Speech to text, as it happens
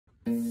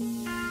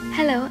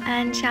Hello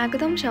and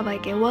Shagatam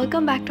Shabaike.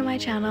 Welcome back to my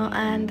channel,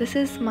 and this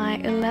is my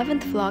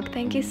 11th vlog.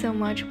 Thank you so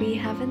much. We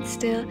haven't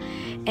still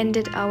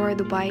ended our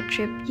Dubai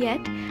trip yet.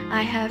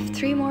 I have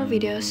 3 more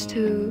videos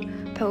to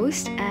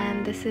post,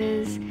 and this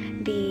is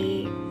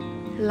the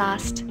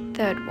last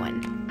third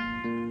one.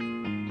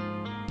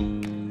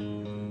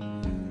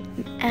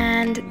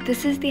 And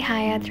this is the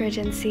Hyatt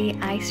Regency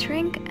ice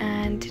rink,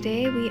 and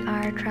today we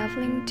are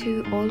traveling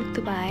to Old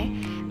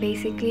Dubai,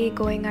 basically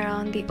going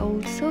around the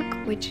old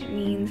Souq, which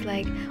means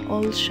like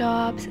old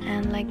shops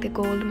and like the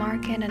gold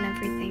market and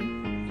everything.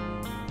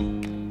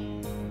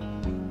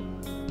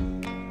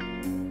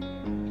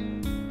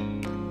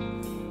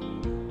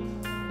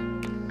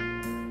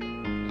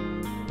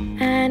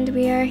 And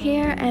we are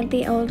here at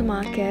the old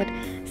market.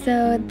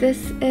 So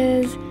this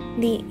is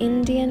the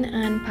Indian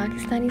and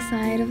Pakistani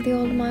side of the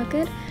old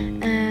market,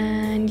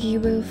 and you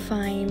will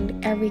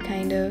find every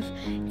kind of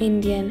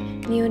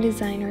Indian new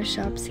designer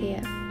shops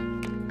here.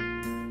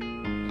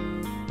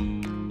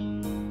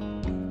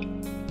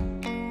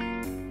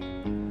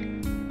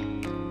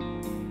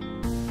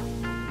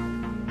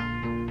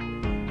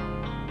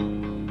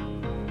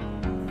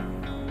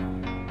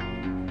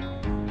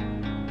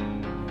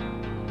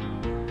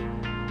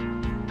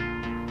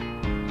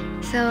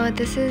 So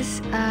this is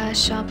a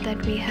shop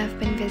that we have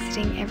been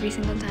visiting every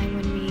single time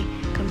when we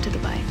come to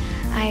Dubai.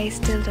 I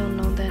still don't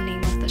know the name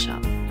of the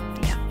shop.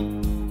 Yeah.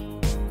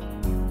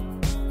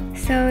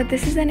 So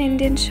this is an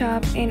Indian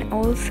shop in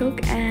Old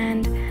Souq,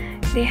 and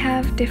they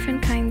have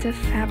different kinds of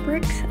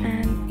fabrics,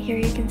 and here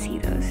you can see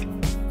those.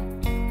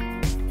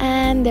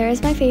 And there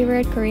is my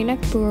favorite, Kareena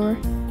Kapoor.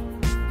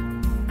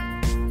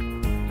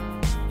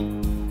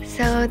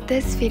 So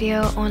this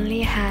video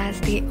only has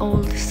the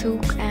Old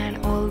Souq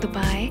and Old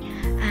Dubai.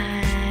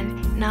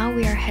 Now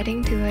we are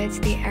heading towards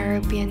the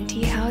Arabian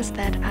tea house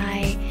that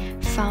I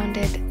found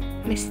it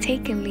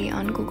mistakenly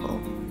on Google.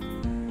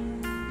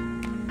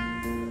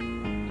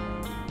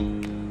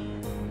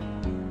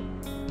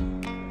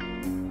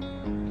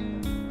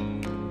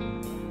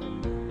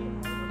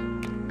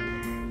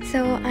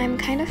 So I'm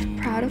kind of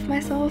proud of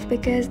myself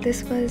because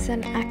this was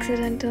an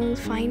accidental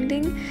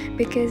finding,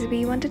 because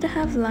we wanted to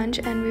have lunch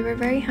and we were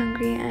very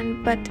hungry,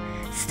 but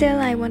still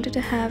I wanted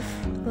to have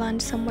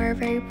lunch somewhere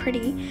very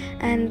pretty,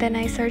 and then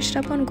I searched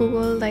up on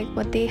Google like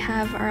what they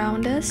have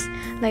around us,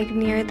 like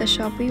near the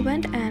shop we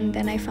went, and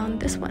then I found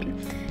this one,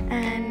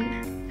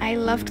 and I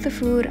loved the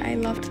food, I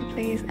loved the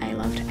place, I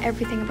loved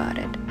everything about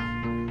it.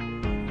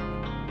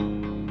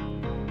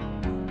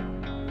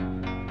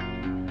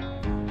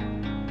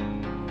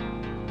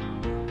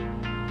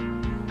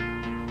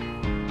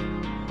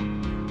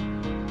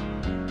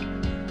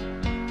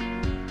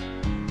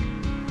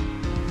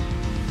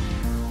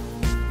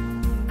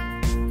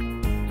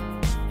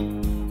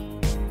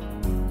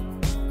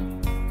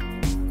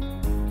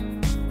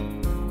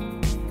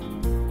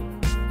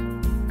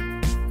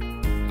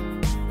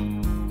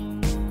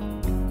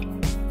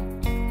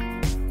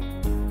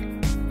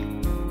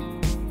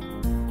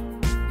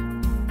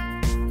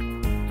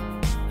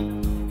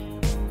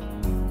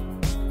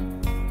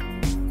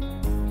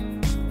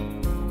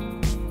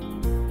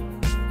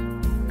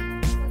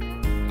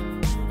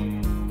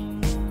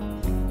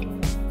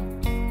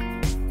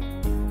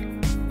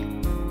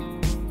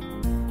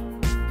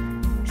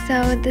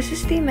 So this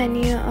is the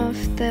menu of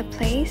the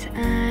place,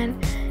 and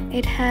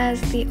it has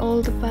the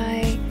Old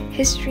Dubai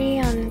history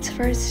on its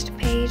first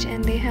page,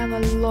 and they have a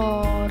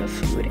lot of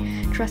food,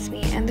 trust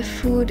me, and the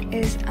food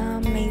is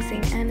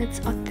amazing and it's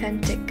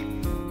authentic.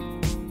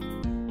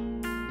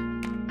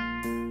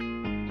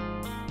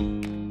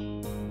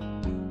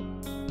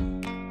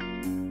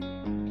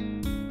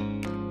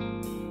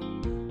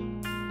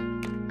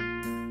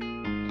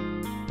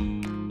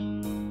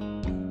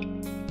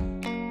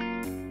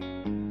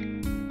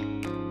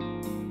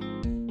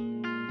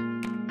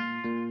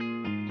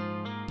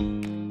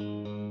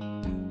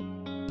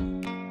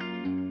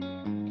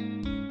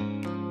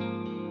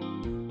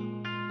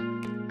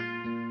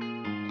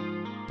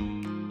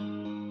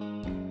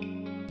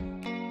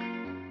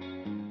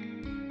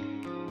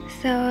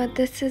 So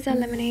this is a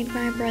lemonade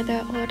my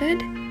brother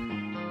ordered.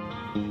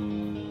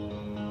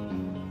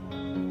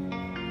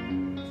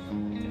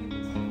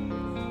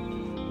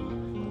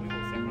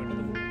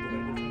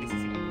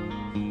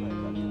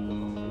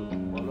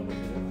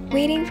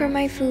 Waiting for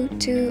my food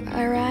to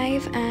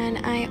arrive, and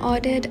I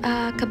ordered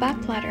a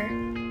kebab platter.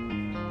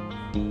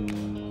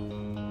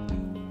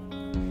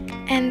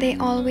 And they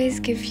always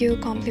give you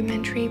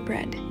complimentary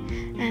bread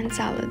and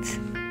salads.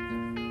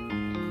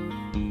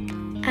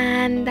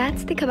 And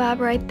that's the kebab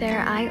right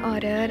there I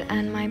ordered,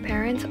 and my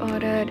parents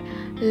ordered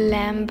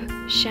lamb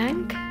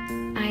shank.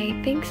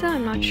 I think so,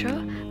 I'm not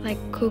sure, like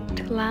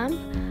cooked lamb,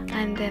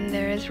 and then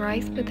there is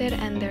rice with it,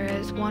 and there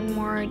is one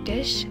more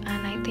dish,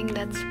 and I think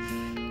that's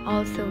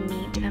also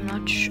meat. I'm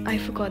not sure, I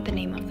forgot the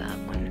name of that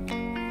one.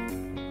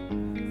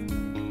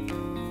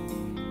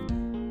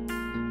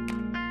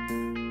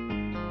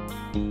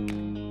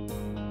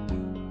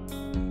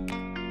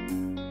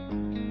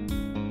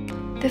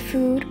 The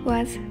food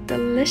was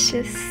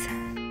delicious.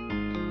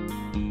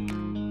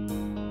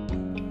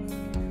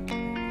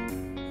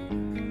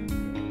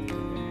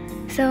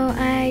 So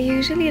I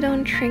usually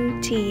don't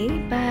drink tea,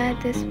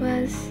 but this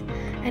was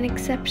an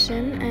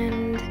exception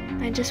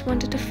and I just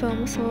wanted to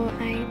film, so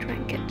I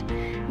drank it.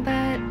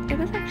 But it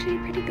was actually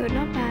pretty good,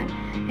 not bad.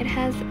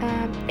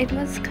 It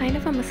was kind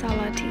of a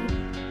masala tea.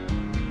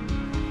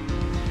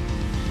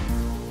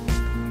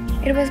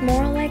 It was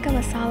more like a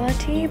masala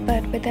tea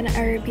but with an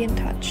Arabian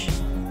touch.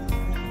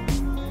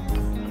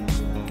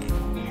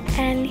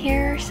 And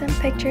here are some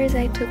pictures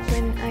I took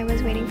when I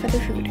was waiting for the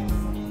food.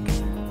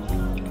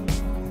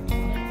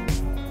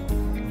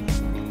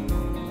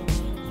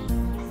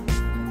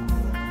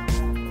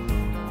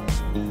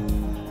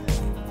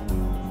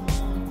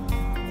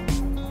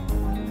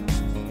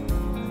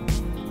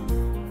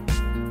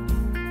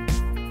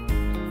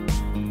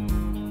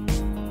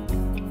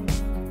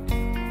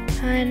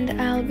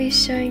 And I'll be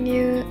showing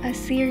you a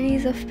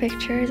series of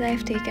pictures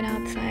I've taken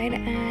outside,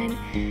 and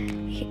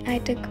I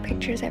took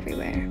pictures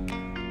everywhere.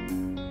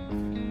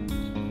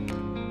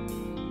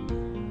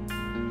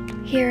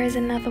 Here is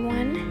another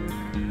one.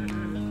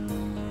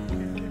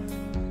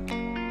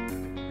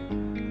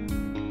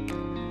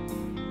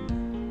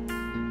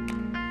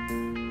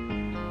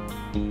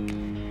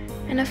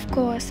 And of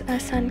course, a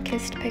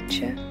sun-kissed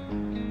picture.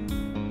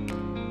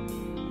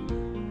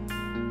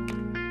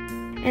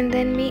 And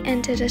then we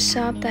entered a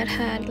shop that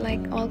had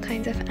like all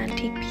kinds of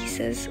antique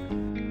pieces.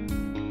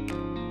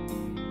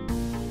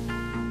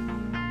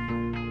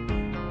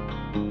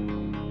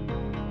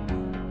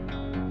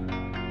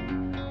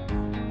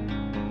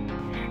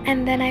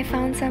 And then I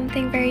found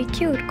something very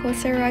cute,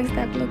 coaster rugs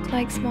that look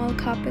like small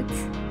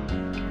carpets.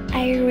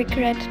 I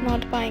regret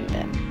not buying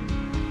them.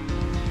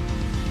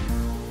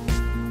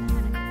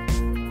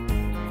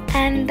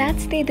 And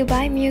that's the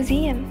Dubai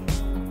Museum.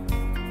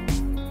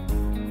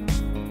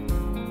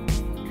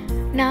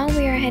 Now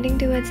we are heading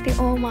towards the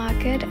old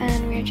market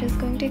and we're just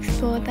going to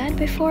explore that.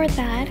 Before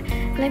that,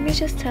 let me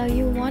just tell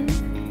you one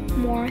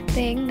more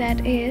thing,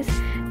 that is,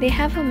 they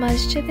have a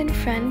masjid in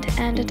front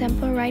and a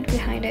temple right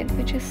behind it,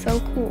 which is so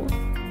cool.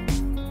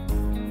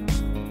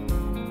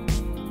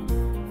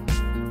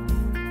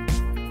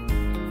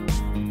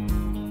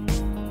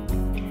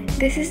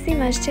 This is the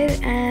masjid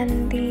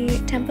and the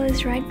temple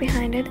is right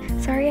behind it.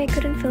 Sorry I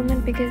couldn't film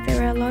it because there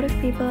were a lot of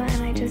people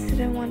and I just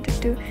didn't want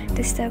to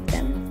disturb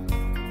them.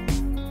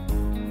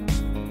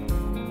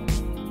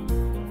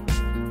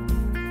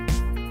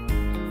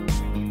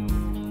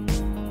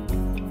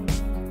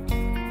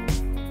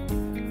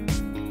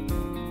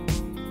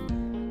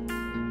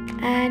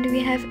 And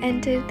we have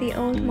entered the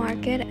old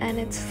market and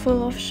it's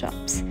full of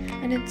shops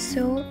and it's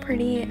so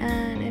pretty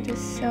and it is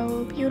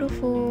so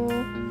beautiful.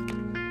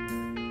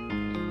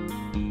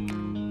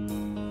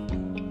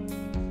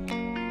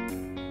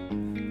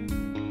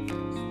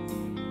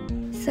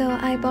 So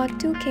I bought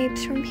 2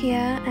 capes from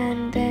here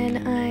and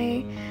then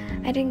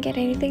I didn't get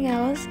anything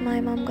else. My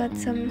mom got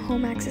some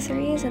home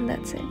accessories and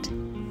that's it.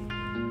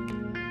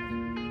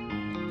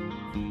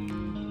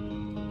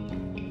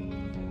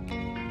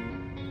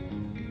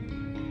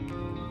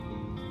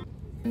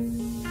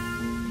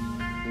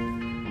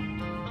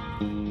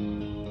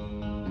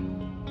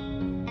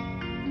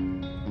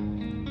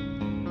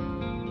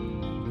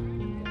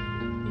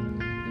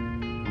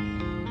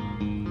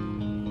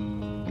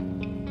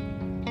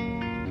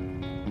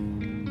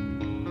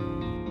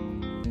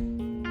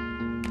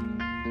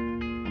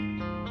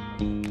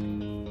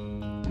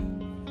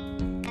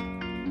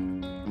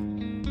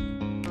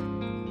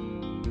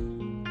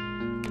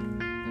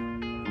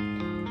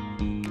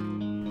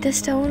 The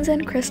stones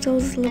and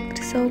crystals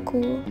looked so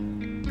cool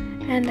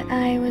and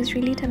I was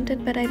really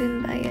tempted, but I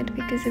didn't buy it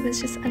because it was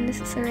just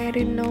unnecessary. I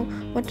didn't know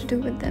what to do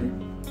with them.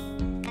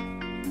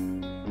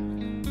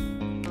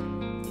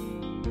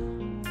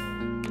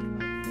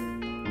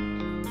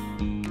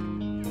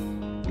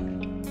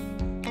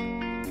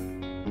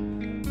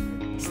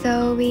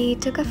 So we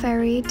took a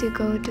ferry to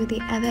go to the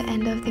other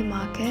end of the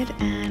market,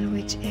 and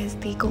which is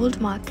the gold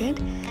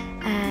market,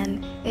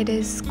 and it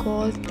is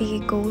called the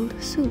Gold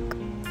Souq.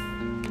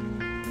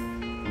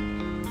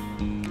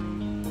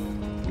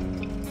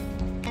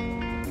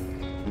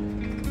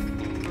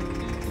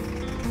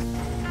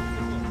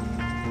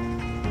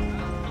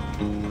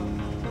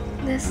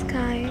 The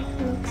sky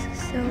looks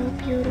so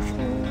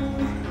beautiful.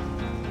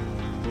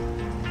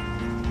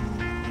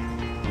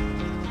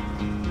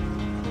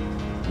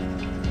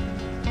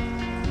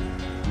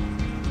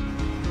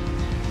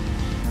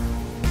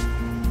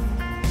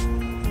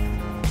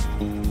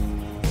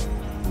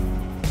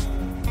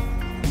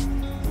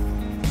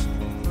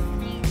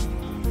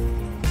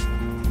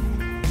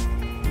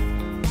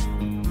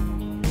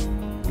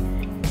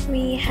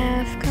 We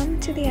have come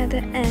to the other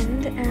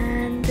end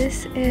and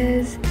this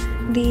is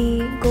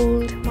the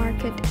gold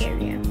market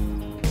area.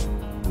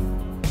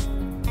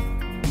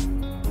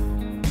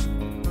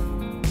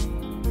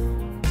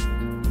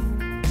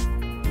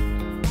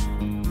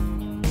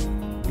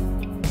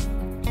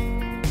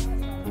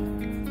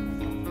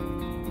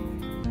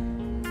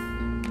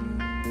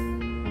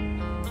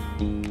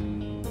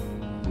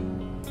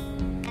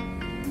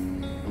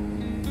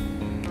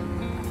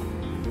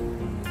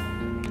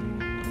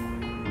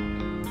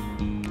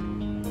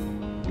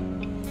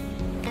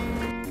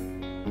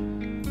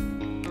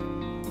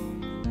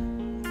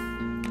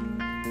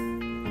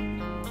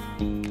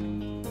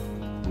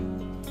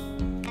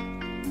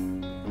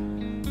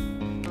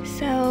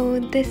 So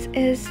this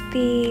is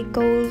the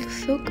gold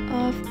Souq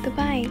of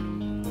Dubai.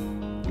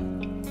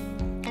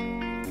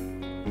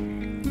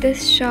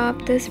 This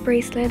shop, this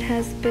bracelet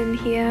has been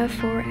here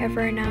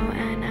forever now,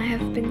 and I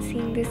have been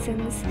seeing this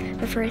since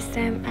the first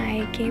time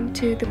I came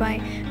to Dubai,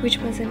 which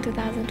was in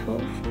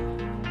 2012.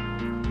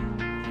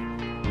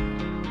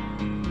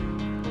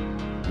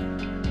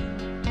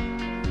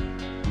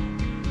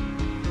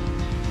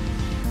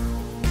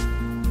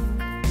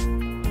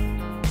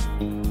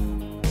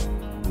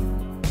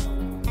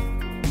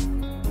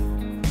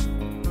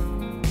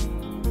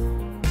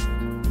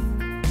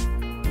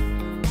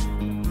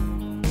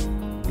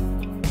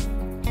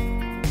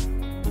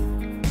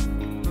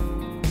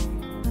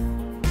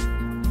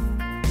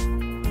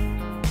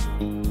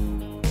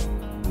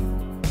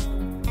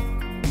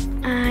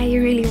 I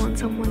really want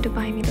someone to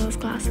buy me those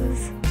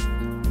glasses.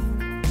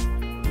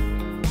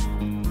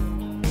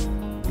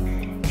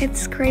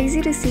 It's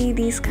crazy to see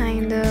these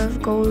kind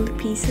of gold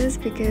pieces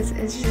because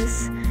it's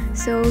just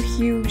so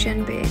huge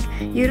and big.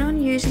 You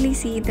don't usually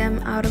see them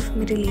out of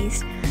Middle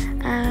East.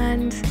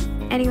 And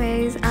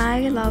anyways,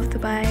 I love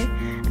Dubai,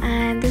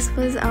 and this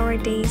was our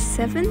day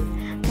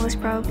 7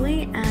 most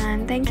probably,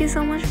 and thank you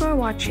so much for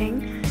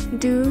watching.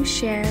 Do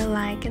share,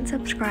 like and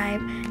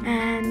subscribe,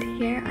 and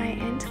here I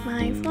end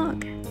my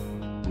vlog.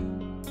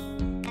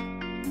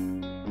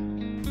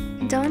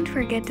 Don't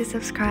forget to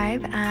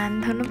subscribe and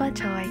ধন্যবাদ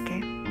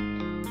সবাইকে।